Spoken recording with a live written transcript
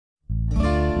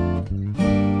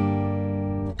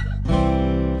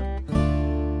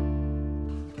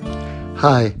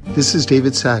Hi, this is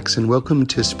David Sachs, and welcome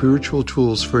to Spiritual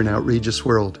Tools for an Outrageous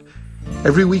World.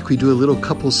 Every week we do a little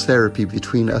couples therapy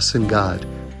between us and God.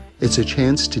 It's a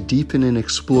chance to deepen and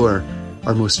explore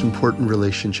our most important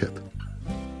relationship.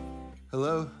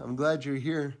 Hello, I'm glad you're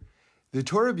here. The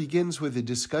Torah begins with a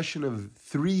discussion of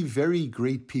three very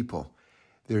great people.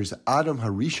 There's Adam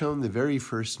HaRishon, the very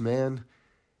first man.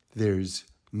 There's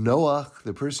Noach,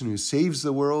 the person who saves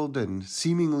the world and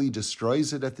seemingly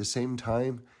destroys it at the same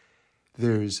time.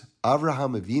 There's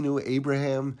Avraham Avinu,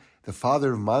 Abraham, the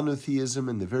father of monotheism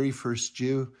and the very first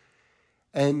Jew.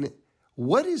 And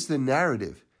what is the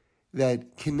narrative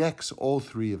that connects all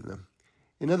three of them?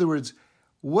 In other words,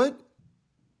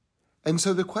 and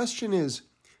so the question is,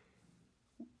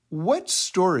 what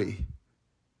story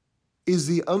is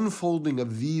the unfolding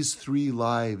of these three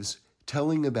lives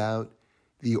telling about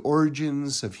the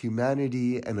origins of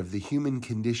humanity and of the human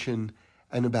condition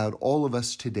and about all of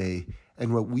us today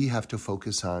and what we have to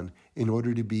focus on in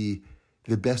order to be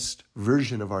the best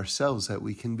version of ourselves that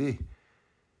we can be?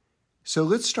 So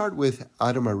let's start with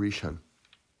Adam HaRishon.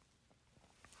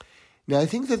 Now, I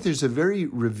think that there's a very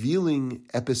revealing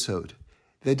episode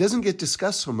that doesn't get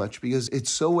discussed so much because it's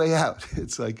so way out.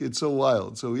 It's so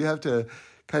wild. So we have to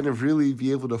kind of really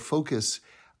be able to focus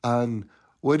on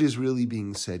what is really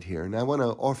being said here. And I want to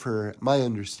offer my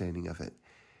understanding of it.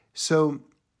 So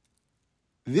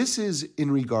this is in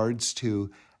regards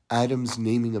to Adam's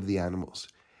naming of the animals.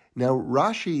 Now,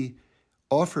 Rashi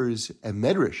offers a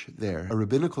medrash there, a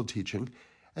rabbinical teaching.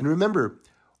 And remember,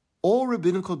 all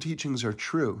rabbinical teachings are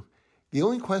true. The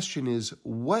only question is,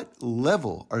 what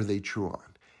level are they true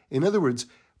on? In other words,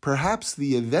 perhaps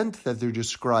the event that they're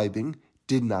describing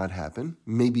did not happen.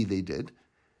 Maybe they did.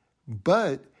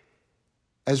 But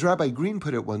as Rabbi Green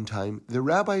put it one time, the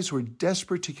rabbis were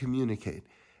desperate to communicate.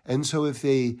 And so if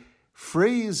they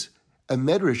phrase a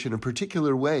medrash in a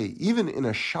particular way, even in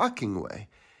a shocking way,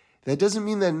 that doesn't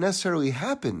mean that it necessarily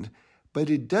happened, but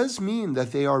it does mean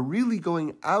that they are really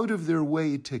going out of their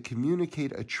way to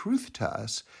communicate a truth to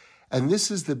us, and this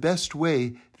is the best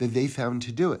way that they found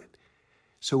to do it.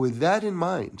 So with that in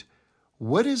mind,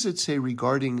 what does it say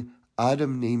regarding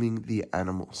Adam naming the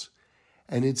animals?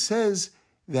 And it says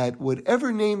that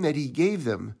whatever name that he gave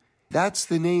them, that's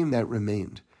the name that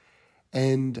remained.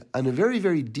 And on a very,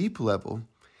 very deep level,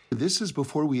 this is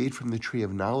before we ate from the tree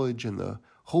of knowledge and the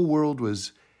whole world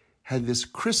had this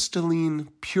crystalline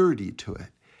purity to it.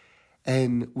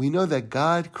 And we know that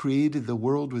God created the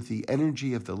world with the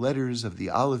energy of the letters of the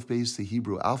Aleph base, the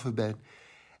Hebrew alphabet.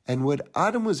 And what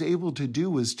Adam was able to do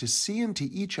was to see into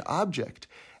each object,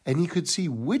 and he could see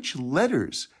which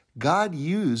letters God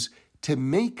used to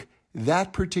make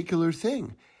that particular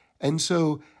thing. And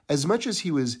so as much as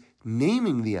he was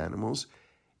naming the animals,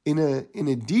 in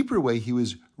a deeper way, he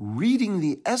was reading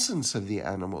the essence of the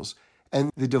animals and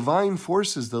the divine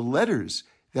forces, the letters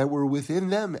that were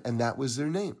within them, and that was their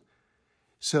name.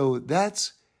 So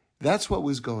that's what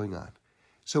was going on.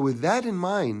 So with that in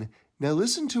mind, now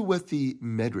listen to what the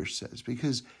Medrash says,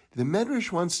 because the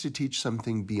Medrash wants to teach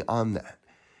something beyond that,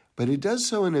 but it does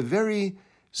so in a very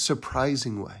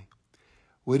surprising way.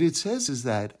 What it says is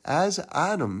that as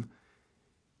Adam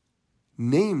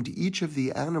named each of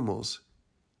the animals,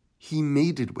 he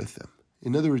mated with them.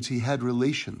 In other words, he had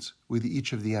relations with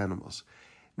each of the animals.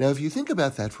 Now, if you think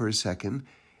about that for a second,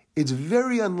 it's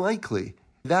very unlikely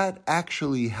that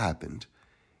actually happened.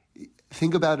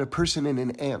 Think about a person and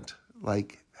an ant.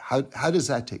 Like, how does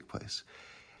that take place?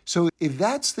 So if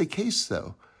that's the case,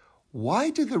 though,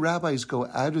 why did the rabbis go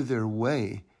out of their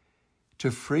way to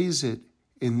phrase it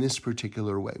in this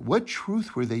particular way? What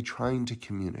truth were they trying to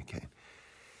communicate?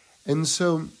 And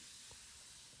so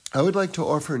I would like to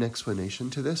offer an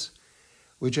explanation to this,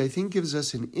 which I think gives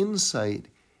us an insight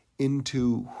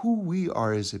into who we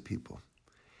are as a people.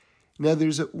 Now,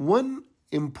 there's one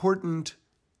important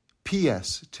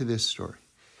PS to this story,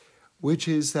 which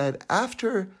is that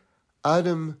after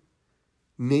Adam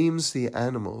names the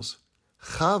animals,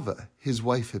 Chava, his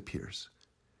wife, appears.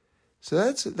 So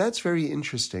that's very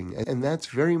interesting, and that's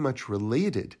very much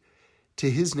related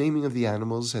to his naming of the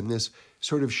animals and this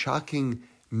sort of shocking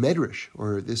medrash,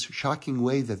 or this shocking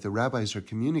way that the rabbis are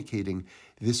communicating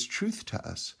this truth to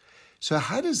us. So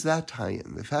how does that tie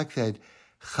in? The fact that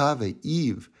Chava,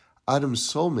 Eve, Adam's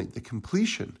soulmate, the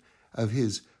completion of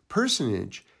his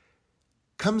personage,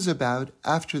 comes about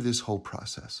after this whole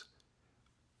process.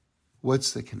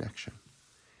 What's the connection?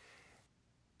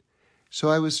 So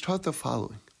I was taught the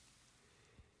following,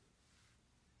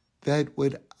 that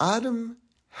what Adam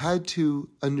had to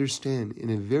understand in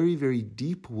a very, very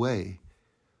deep way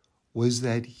was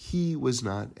that he was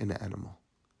not an animal.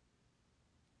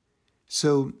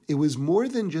 So it was more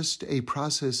than just a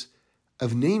process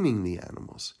of naming the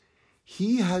animals.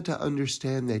 He had to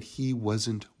understand that he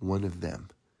wasn't one of them.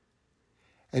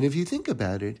 And if you think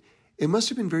about it, it must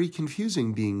have been very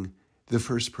confusing being the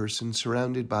first person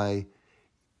surrounded by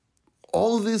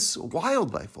all this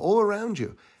wildlife all around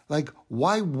you. Like,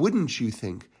 why wouldn't you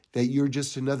think that you're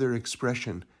just another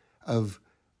expression of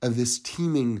this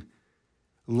teeming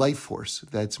life force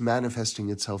that's manifesting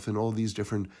itself in all these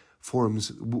different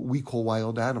forms we call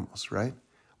wild animals, right?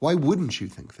 Why wouldn't you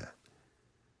think that?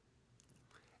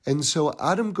 And so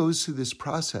Adam goes through this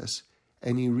process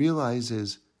and he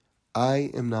realizes, I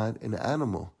am not an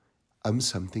animal. I'm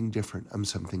something different. I'm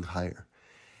something higher.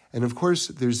 And of course,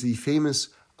 there's the famous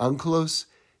Onkelos,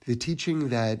 the teaching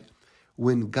that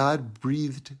when God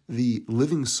breathed the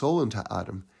living soul into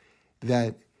Adam,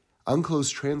 that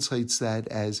Onkelos translates that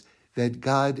as that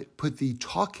God put the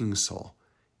talking soul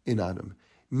in Adam,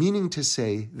 meaning to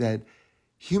say that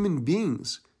human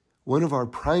beings, one of our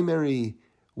primary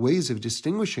ways of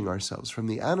distinguishing ourselves from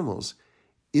the animals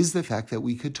is the fact that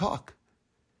we could talk.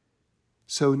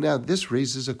 So now this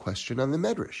raises a question on the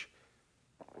Medrash,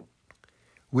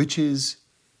 which is,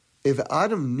 if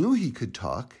Adam knew he could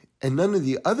talk and none of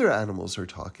the other animals are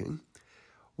talking,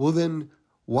 well then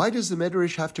why does the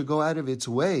Medrash have to go out of its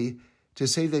way to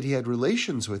say that he had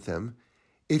relations with them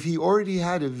if he already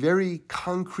had a very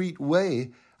concrete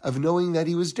way of knowing that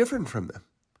he was different from them?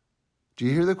 Do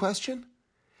you hear the question?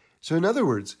 So in other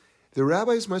words, the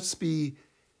rabbis must be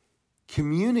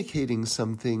communicating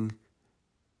something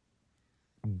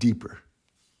deeper.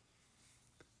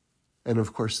 And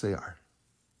of course they are.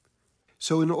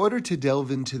 So in order to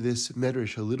delve into this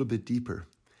Medrash a little bit deeper,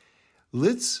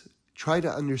 let's try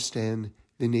to understand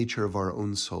the nature of our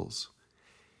own souls.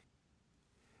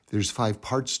 There's 5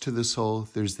 parts to the soul.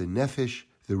 There's the nefesh,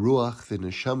 the ruach, the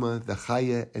neshama, the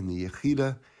chaya, and the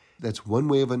yechida. That's one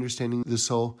way of understanding the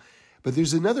soul. But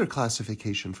there's another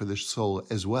classification for the soul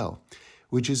as well,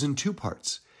 which is in 2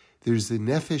 parts. There's the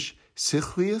nefesh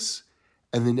sichlius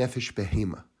and the nefesh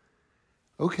behema.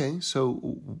 Okay,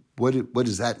 so what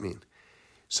does that mean?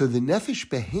 So the nefesh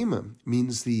behema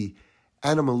means the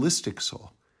animalistic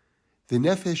soul. The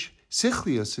nefesh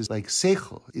sichlius is like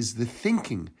seichel, is the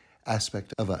thinking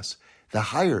aspect of us, the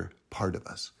higher part of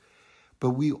us.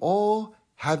 But we all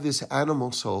have this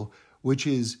animal soul, which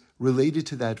is related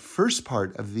to that first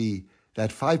part of that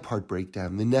 5-part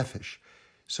breakdown, the nefesh.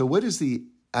 So what is the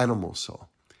animal soul?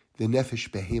 The nefesh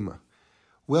behema.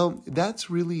 Well, that's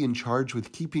really in charge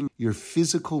with keeping your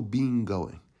physical being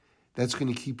going. That's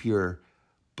going to keep your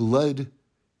blood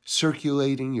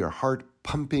circulating, your heart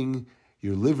pumping,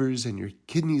 your livers and your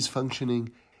kidneys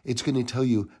functioning. It's going to tell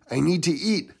you, I need to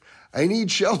eat. I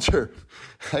need shelter.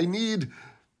 I need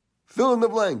fill in the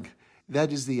blank.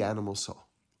 That is the animal soul.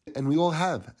 And we all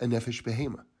have a nefesh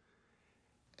behema.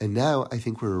 And now I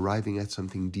think we're arriving at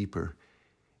something deeper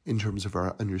in terms of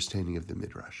our understanding of the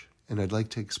Midrash. And I'd like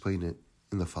to explain it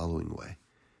in the following way,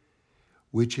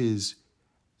 which is,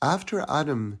 after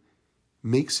Adam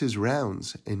makes his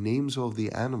rounds and names all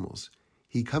the animals,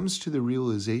 he comes to the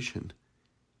realization,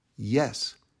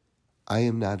 yes, I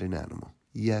am not an animal.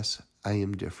 Yes, I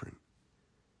am different.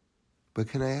 But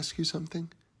can I ask you something?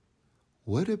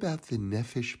 What about the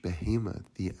nefesh behema,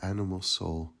 the animal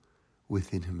soul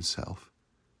within himself?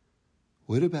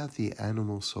 What about the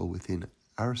animal soul within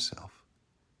ourself?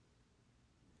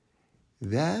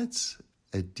 That's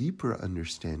a deeper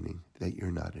understanding that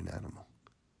you're not an animal.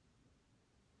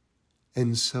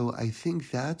 And so I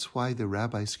think that's why the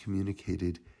rabbis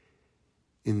communicated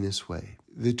in this way.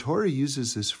 The Torah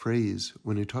uses this phrase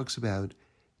when it talks about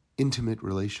intimate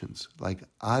relations, like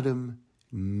Adam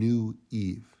knew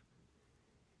Eve.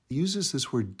 It uses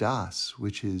this word das,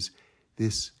 which is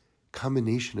this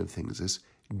combination of things, this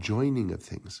joining of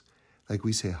things. Like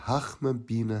we say, Hachma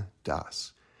Bina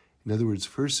Das. In other words,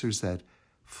 first there's that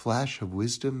flash of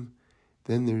wisdom,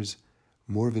 then there's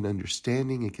more of an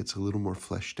understanding, it gets a little more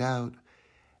fleshed out,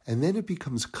 and then it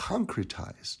becomes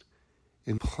concretized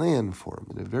in plan form,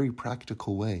 in a very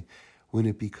practical way, when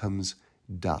it becomes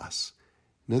das.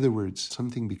 In other words,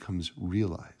 something becomes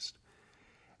realized.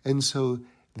 And so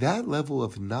that level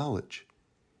of knowledge,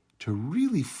 to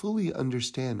really fully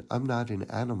understand I'm not an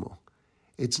animal,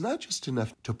 it's not just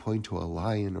enough to point to a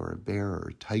lion or a bear or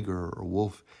a tiger or a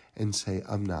wolf and say,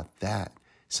 I'm not that,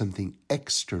 something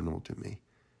external to me.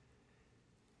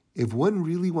 If one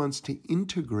really wants to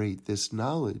integrate this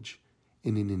knowledge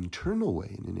in an internal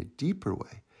way and in a deeper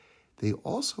way, they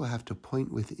also have to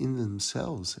point within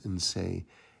themselves and say,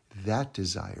 that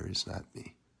desire is not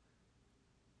me.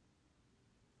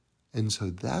 And so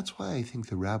that's why I think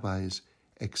the rabbis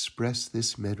expressed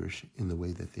this medrash in the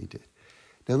way that they did.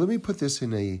 Now let me put this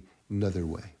in another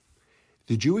way.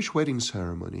 The Jewish wedding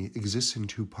ceremony exists in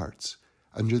two parts.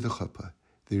 Under the chuppah,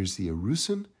 there's the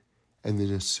Erusin and the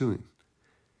Nesuin.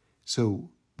 So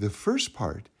the first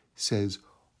part says,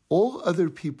 all other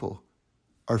people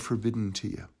are forbidden to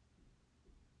you.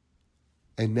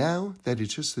 And now that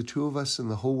it's just the two of us in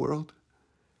the whole world,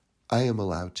 I am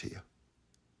allowed to you.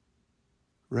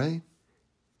 Right?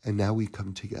 And now we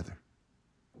come together.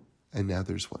 And now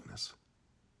there's oneness.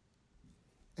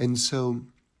 And so,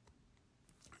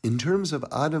 in terms of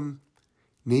Adam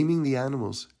naming the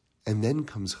animals, and then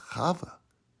comes Chava,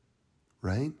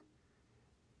 right?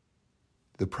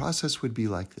 The process would be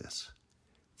like this.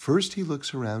 First, he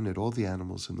looks around at all the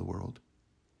animals in the world,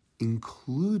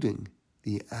 including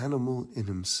the animal in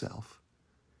himself,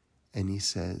 and he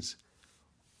says,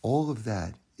 all of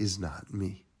that is not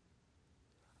me.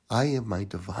 I am my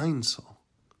divine soul.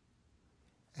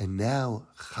 And now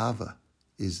Chava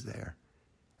is there,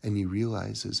 and he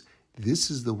realizes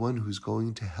this is the one who's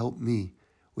going to help me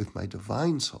with my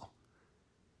divine soul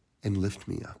and lift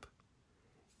me up.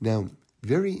 Now,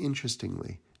 very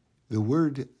interestingly, the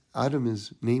word Adam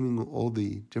is naming all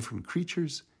the different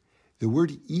creatures. The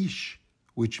word Ish,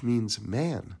 which means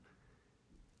man,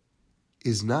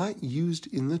 is not used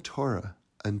in the Torah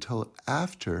until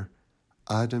after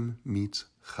Adam meets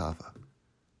Chava.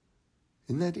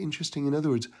 Isn't that interesting? In other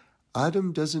words,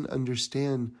 Adam doesn't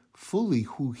understand fully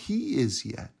who he is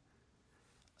yet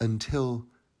until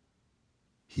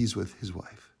he's with his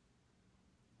wife.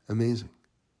 Amazing.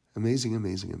 Amazing,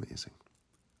 amazing, amazing.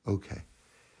 Okay.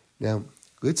 Now,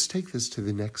 let's take this to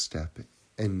the next step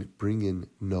and bring in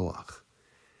Noach.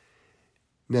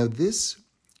 Now, this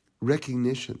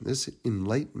recognition, this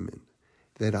enlightenment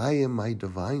that I am my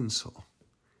divine soul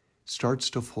starts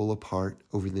to fall apart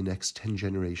over the next 10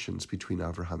 generations between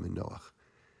Avraham and Noach.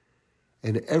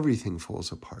 And everything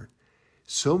falls apart.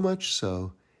 So much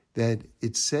so that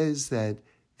it says that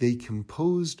they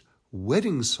composed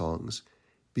wedding songs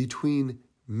between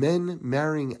men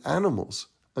marrying animals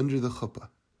under the chuppah.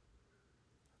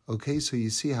 Okay, so you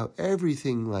see how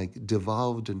everything like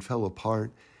devolved and fell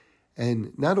apart.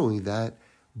 And not only that,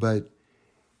 but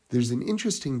there's an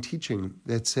interesting teaching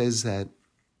that says that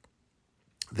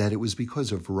it was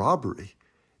because of robbery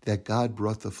that God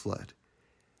brought the flood.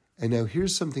 And now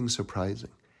here's something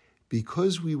surprising.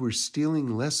 Because we were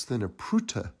stealing less than a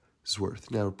pruta's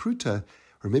worth. Now a pruta,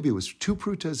 or maybe it was 2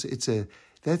 prutas,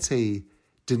 that's a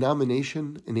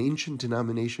denomination, an ancient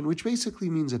denomination, which basically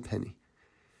means a penny.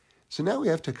 So now we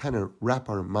have to kind of wrap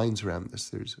our minds around this.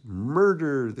 There's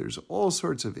murder, there's all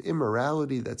sorts of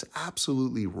immorality that's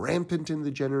absolutely rampant in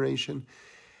the generation.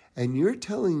 And you're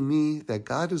telling me that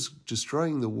God is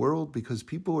destroying the world because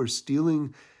people are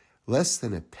stealing less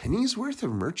than a penny's worth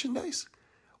of merchandise?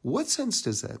 What sense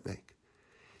does that make?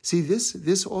 See,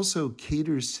 this also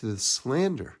caters to the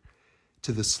slander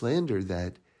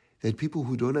that people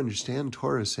who don't understand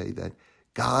Torah say that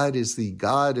God is the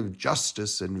God of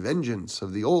justice and vengeance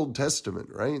of the Old Testament,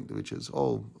 right? Which is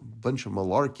all a bunch of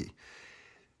malarkey.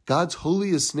 God's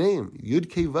holiest name, Yud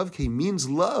Kei Vav Kei, means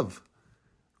love,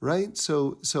 right?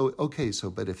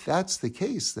 But if that's the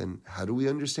case, then how do we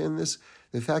understand this?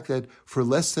 The fact that for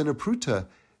less than a pruta,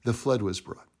 the flood was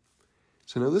brought.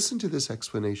 So now listen to this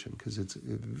explanation, because it's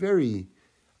very,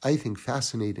 I think,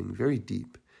 fascinating, very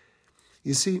deep.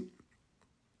 You see,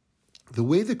 the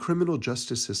way the criminal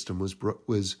justice system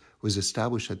was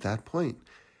established at that point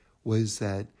was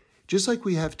that, just like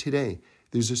we have today,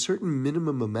 there's a certain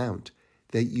minimum amount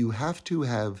that you have to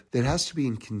have that has to be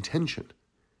in contention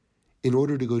in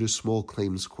order to go to small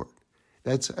claims court.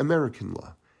 That's American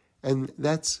law, and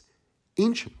that's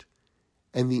ancient.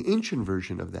 And the ancient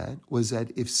version of that was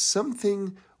that if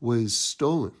something was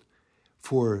stolen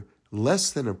for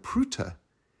less than a pruta,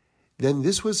 then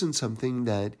this wasn't something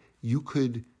that you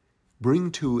could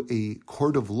bring to a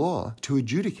court of law to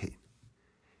adjudicate.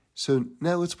 So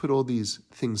now let's put all these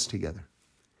things together.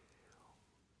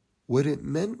 What it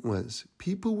meant was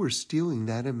people were stealing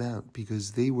that amount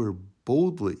because they were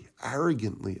boldly,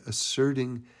 arrogantly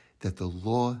asserting that the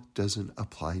law doesn't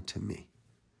apply to me.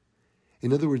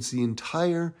 In other words, the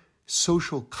entire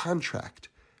social contract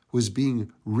was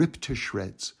being ripped to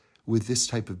shreds with this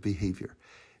type of behavior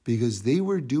because they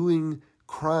were doing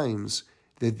crimes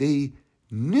that they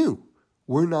knew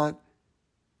were not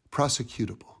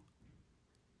prosecutable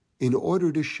in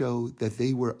order to show that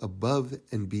they were above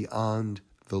and beyond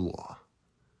the law.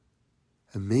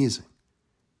 Amazing.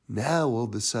 Now, all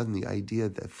of a sudden, the idea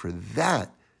that for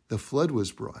that, the flood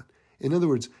was brought. In other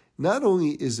words, not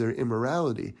only is there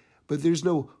immorality, but there's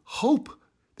no hope.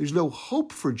 There's no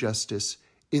hope for justice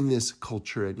in this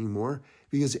culture anymore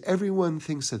because everyone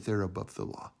thinks that they're above the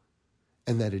law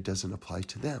and that it doesn't apply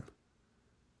to them.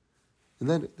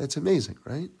 And that's amazing,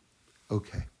 right?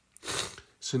 Okay.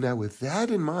 So now with that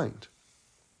in mind,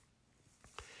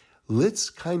 let's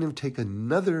kind of take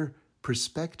another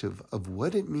perspective of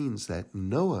what it means that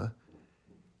Noah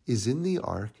is in the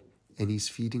ark and he's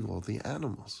feeding all the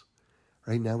animals.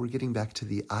 Right now we're getting back to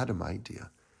the Adam idea,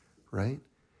 right?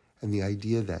 And the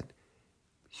idea that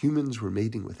humans were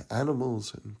mating with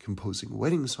animals and composing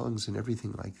wedding songs and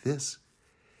everything like this.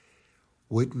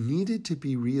 What needed to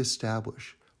be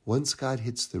reestablished once God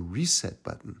hits the reset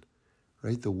button,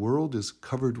 right? The world is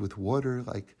covered with water,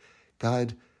 like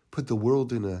God put the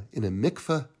world in a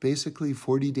mikveh, basically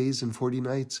 40 days and 40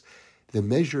 nights. The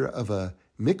measure of a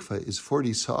mikveh is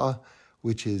 40 sa'ah,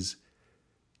 which is,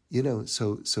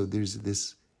 so there's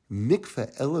this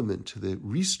mikveh element to the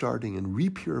restarting and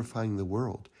repurifying the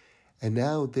world. And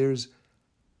now there's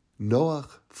Noah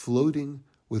floating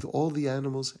with all the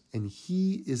animals, and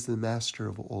he is the master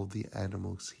of all the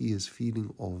animals. He is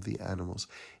feeding all the animals.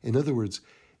 In other words,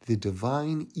 the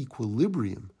divine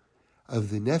equilibrium of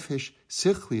the nefesh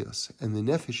sichlios and the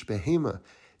nefesh behema,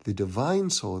 the divine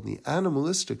soul and the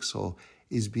animalistic soul,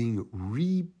 is being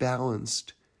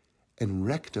rebalanced and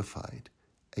rectified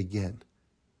again.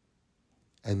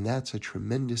 And that's a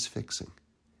tremendous fixing.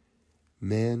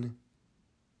 Man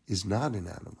is not an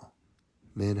animal.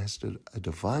 Man has a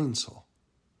divine soul.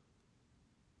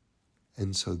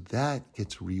 And so that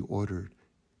gets reordered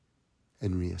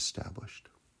and reestablished.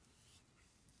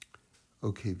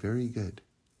 Okay, very good.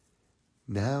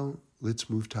 Now let's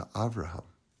move to Avraham.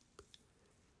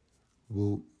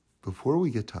 Well, before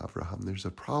we get to Avraham, there's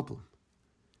a problem.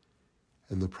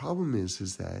 And the problem is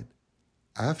that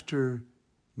after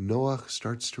Noah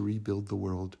starts to rebuild the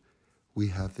world, we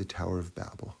have the Tower of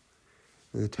Babel.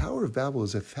 And the Tower of Babel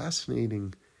is a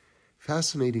fascinating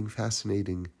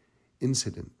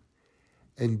incident.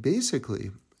 And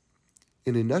basically,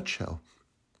 in a nutshell,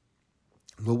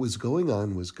 what was going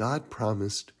on was God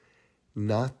promised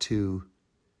not to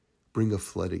bring a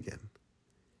flood again.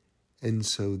 And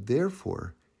so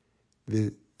therefore,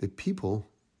 the people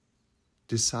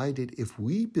decided, if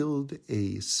we build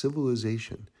a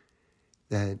civilization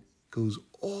that goes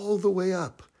all the way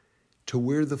up to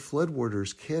where the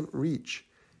floodwaters can't reach,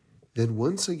 then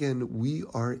once again we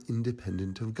are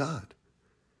independent of God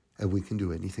and we can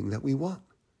do anything that we want.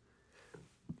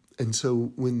 And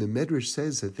so when the Medrash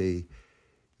says that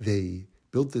they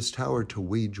built this tower to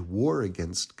wage war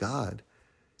against God,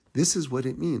 this is what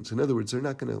it means. In other words, they're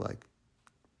not going to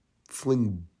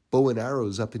fling bow and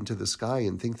arrows up into the sky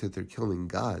and think that they're killing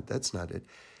God. That's not it.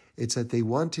 It's that they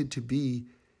wanted to be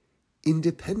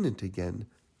independent again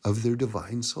of their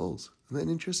divine souls. Isn't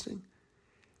that interesting?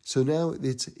 So now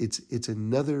it's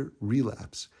another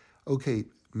relapse. Okay,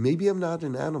 maybe I'm not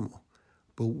an animal,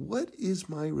 but what is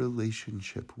my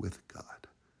relationship with God?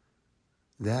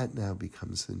 That now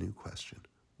becomes the new question.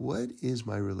 What is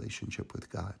my relationship with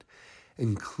God?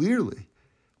 And clearly,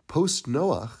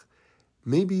 post-Noah,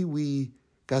 maybe we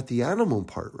got the animal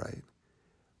part right,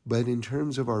 but in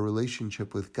terms of our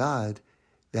relationship with God,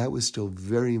 that was still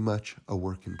very much a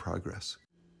work in progress.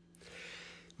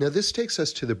 Now, this takes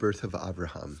us to the birth of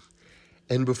Avraham.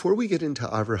 And before we get into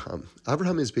Avraham,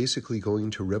 Avraham is basically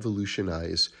going to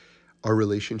revolutionize our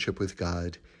relationship with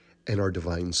God and our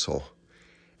divine soul.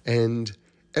 And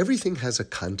everything has a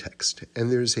context.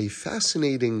 And there's a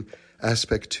fascinating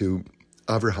aspect to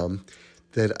Avraham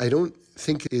that I don't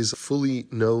think is fully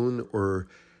known or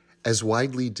as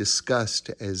widely discussed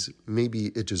as maybe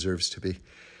it deserves to be.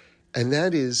 And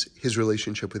that is his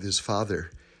relationship with his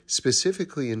father,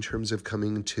 specifically in terms of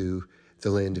coming to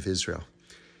the land of Israel.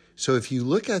 So if you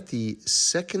look at the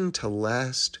second to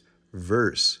last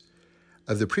verse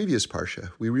of the previous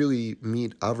Parsha, we really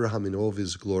meet Avraham in all of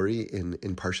his glory in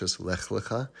Parshas Lech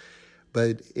Lecha.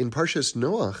 But in Parshas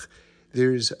Noach,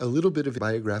 there's a little bit of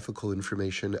biographical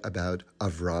information about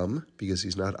Avram, because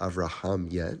he's not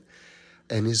Avraham yet,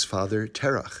 and his father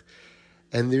Terach.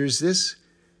 And there's this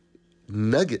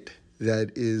nugget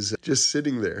that is just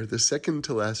sitting there, the second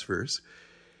to last verse.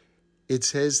 It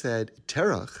says that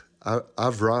Terach,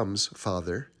 Avram's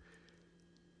father,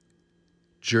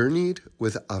 journeyed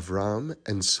with Avram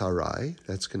and Sarai,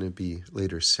 that's going to be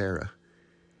later Sarah,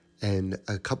 and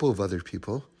a couple of other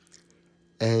people,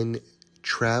 and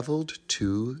traveled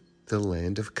to the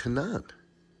land of Canaan,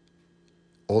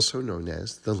 also known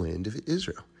as the land of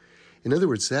Israel. In other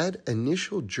words, that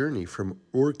initial journey from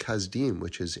Ur Kasdim,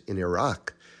 which is in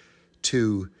Iraq,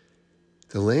 to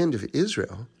the land of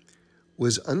Israel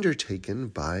was undertaken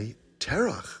by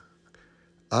Terach,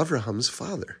 Avraham's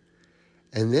father.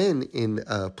 And then in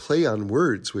a play on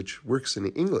words, which works in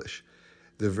English,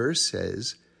 the verse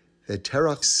says that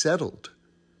Terach settled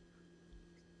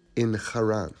in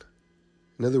Haran.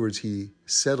 In other words, he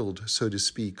settled, so to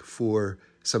speak, for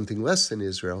something less than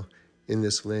Israel in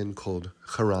this land called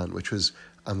Haran, which was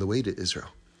on the way to Israel.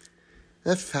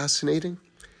 Isn't that fascinating?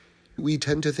 We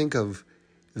tend to think of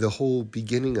the whole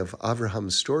beginning of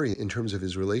Abraham's story in terms of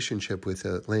his relationship with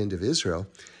the land of Israel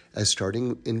as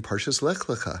starting in Parshas Lech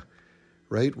Lecha,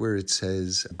 right, where it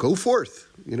says, go forth,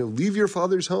 leave your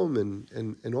father's home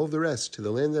and all the rest to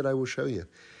the land that I will show you.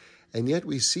 And yet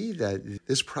we see that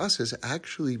this process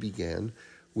actually began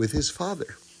with his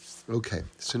father. Okay,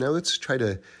 so now let's try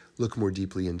to look more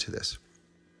deeply into this.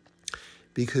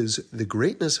 Because the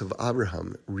greatness of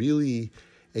Abraham really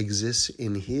exists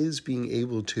in his being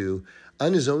able to,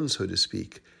 on his own, so to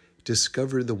speak,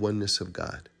 discover the oneness of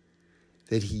God.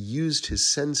 That he used his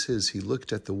senses, he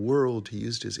looked at the world, he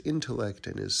used his intellect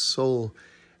and his soul,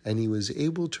 and he was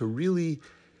able to really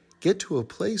get to a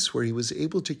place where he was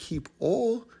able to keep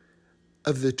all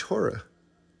of the Torah,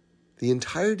 the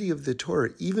entirety of the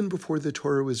Torah, even before the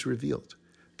Torah was revealed.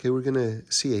 Okay, we're going to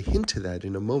see a hint of that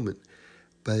in a moment,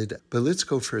 but let's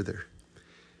go further.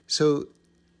 So,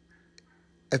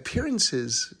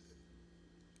 appearances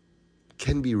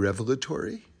can be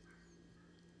revelatory,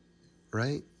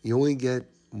 right? You only get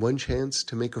one chance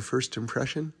to make a first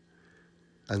impression.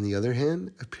 On the other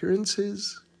hand,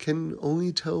 appearances can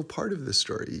only tell part of the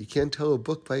story. You can't tell a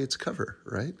book by its cover,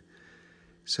 right?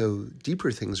 So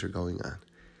deeper things are going on.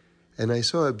 And I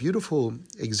saw a beautiful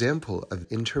example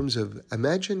in terms of,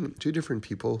 imagine two different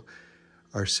people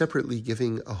are separately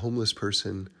giving a homeless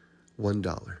person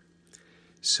 $1.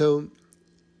 So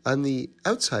on the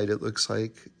outside, it looks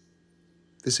like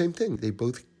the same thing. They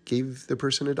both gave the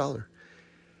person $1.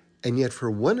 And yet for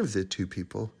one of the two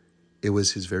people, it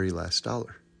was his very last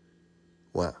dollar.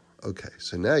 Wow. Okay,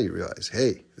 so now you realize,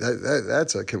 hey,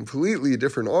 that's a completely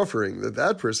different offering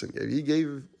that person gave. He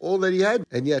gave all that he had,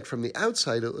 and yet from the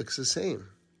outside, it looks the same.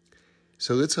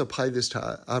 So let's apply this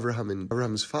to Abraham, and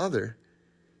Abraham's father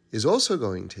is also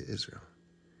going to Israel.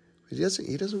 But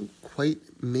he doesn't quite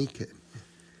make it.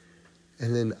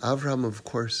 And then Abraham, of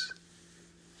course,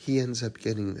 he ends up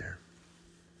getting there.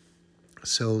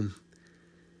 So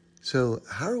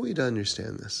how are we to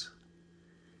understand this?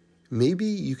 Maybe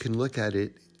you can look at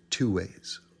it two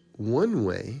ways. One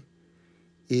way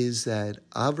is that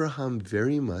Abraham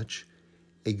very much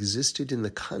existed in the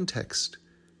context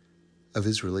of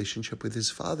his relationship with his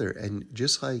father. And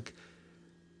just like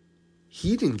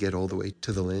he didn't get all the way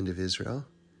to the land of Israel,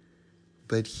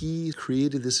 but he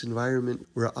created this environment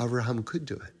where Abraham could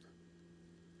do it.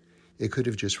 It could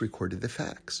have just recorded the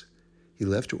facts. He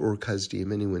left Ur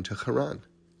Kasdim and he went to Haran.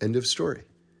 End of story.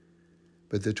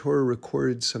 But the Torah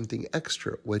records something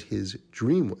extra, what his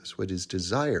dream was, what his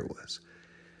desire was.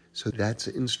 So that's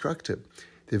instructive.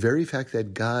 The very fact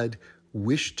that God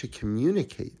wished to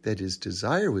communicate that his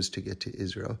desire was to get to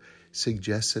Israel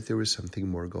suggests that there was something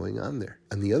more going on there.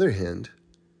 On the other hand,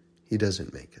 he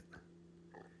doesn't make it.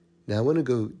 Now I want to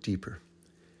go deeper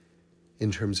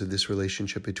in terms of this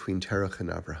relationship between Terach and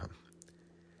Abraham.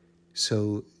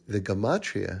 So the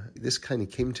gematria, this kind of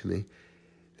came to me,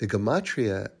 the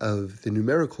gematria of the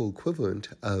numerical equivalent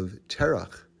of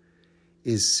Terach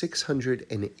is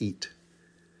 608.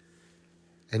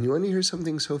 And you want to hear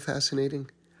something so fascinating?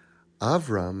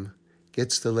 Avram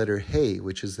gets the letter Hey,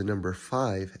 which is the number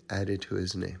 5, added to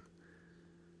his name.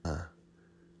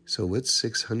 So what's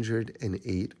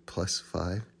 608 plus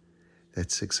 5?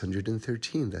 That's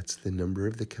 613. That's the number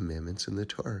of the commandments in the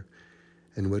Torah.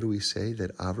 And what do we say?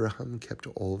 That Abraham kept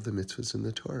all of the mitzvahs in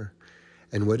the Torah.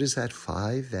 And what does that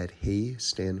 5, that Hey,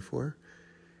 stand for?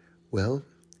 Well,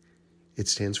 it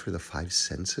stands for the 5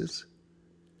 senses.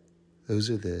 Those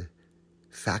are the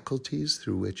faculties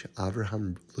through which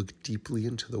Abraham looked deeply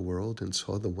into the world and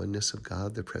saw the oneness of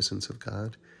God, the presence of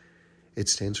God. It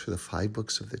stands for the 5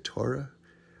 books of the Torah,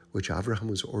 which Abraham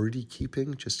was already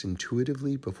keeping just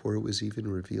intuitively before it was even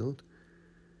revealed.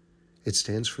 It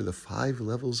stands for the 5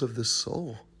 levels of the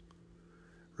soul,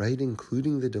 right?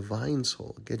 Including the divine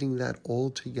soul, getting that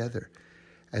all together.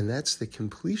 And that's the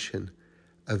completion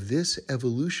of this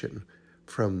evolution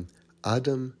from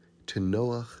Adam to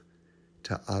Noach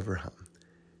to Abraham.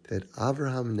 That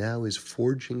Abraham now is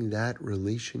forging that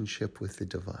relationship with the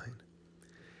divine.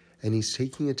 And he's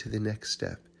taking it to the next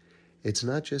step. It's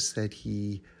not just that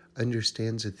he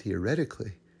understands it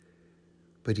theoretically,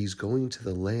 but he's going to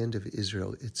the land of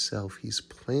Israel itself. He's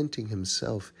planting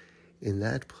himself in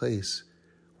that place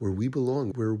where we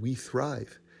belong, where we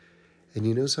thrive. And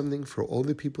you know something? For all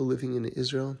the people living in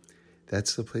Israel,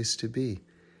 that's the place to be.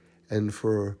 And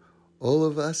for all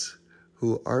of us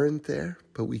who aren't there,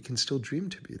 but we can still dream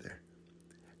to be there.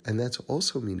 And that's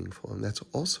also meaningful, and that's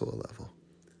also a level.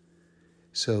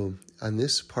 So on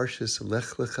this Parshas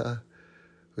Lech Lecha,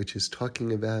 which is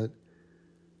talking about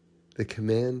the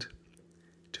command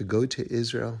to go to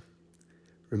Israel,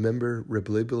 remember Reb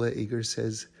Leibele Eger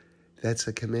says that's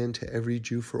a command to every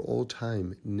Jew for all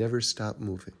time. Never stop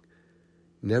moving.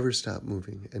 Never stop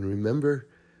moving. And remember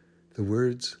the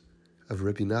words of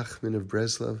Rabbi Nachman of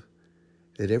Breslov,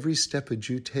 that every step a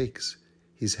Jew takes,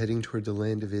 he's heading toward the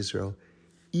land of Israel.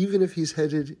 Even if he's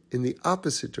headed in the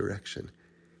opposite direction,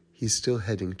 he's still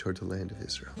heading toward the land of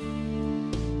Israel.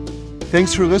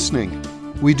 Thanks for listening.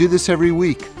 We do this every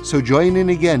week, so join in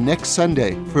again next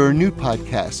Sunday for a new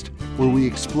podcast where we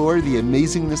explore the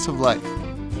amazingness of life.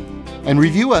 And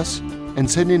review us and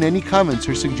send in any comments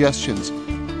or suggestions.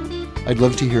 I'd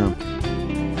love to hear them.